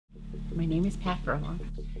My name is Pat Furlong.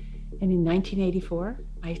 And in 1984,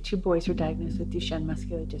 my two boys were diagnosed with Duchenne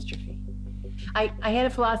Muscular Dystrophy. I had a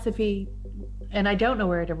philosophy, and I don't know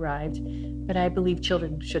where it arrived, but I believe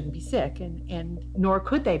children shouldn't be sick, and nor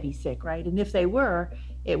could they be sick, right? And if they were,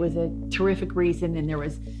 it was a terrific reason, and there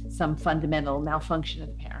was some fundamental malfunction of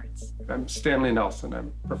the parents. I'm Stanley Nelson.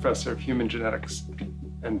 I'm professor of human genetics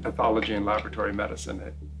and pathology and laboratory medicine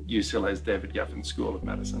at UCLA's David Geffen School of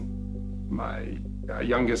Medicine. My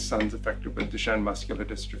youngest son's affected with Duchenne Muscular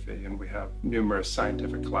Dystrophy, and we have numerous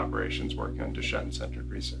scientific collaborations working on Duchenne-centered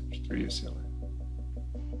research through UCLA.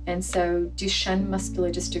 And so Duchenne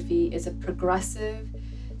Muscular Dystrophy is a progressive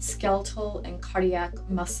skeletal and cardiac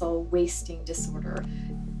muscle wasting disorder.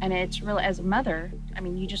 And it's really, as a mother, I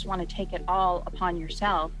mean, you just want to take it all upon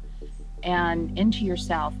yourself and into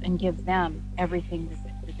yourself and give them everything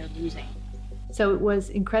that they're losing. So it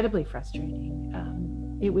was incredibly frustrating.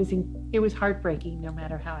 It was heartbreaking no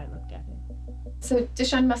matter how I looked at it. So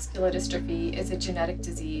Duchenne Muscular Dystrophy is a genetic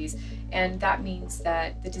disease, and that means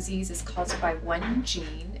that the disease is caused by one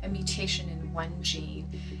gene, a mutation in one gene.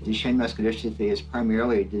 Duchenne Muscular Dystrophy is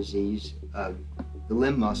primarily a disease of the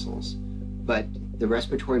limb muscles, but the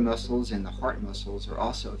respiratory muscles and the heart muscles are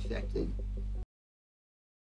also affected.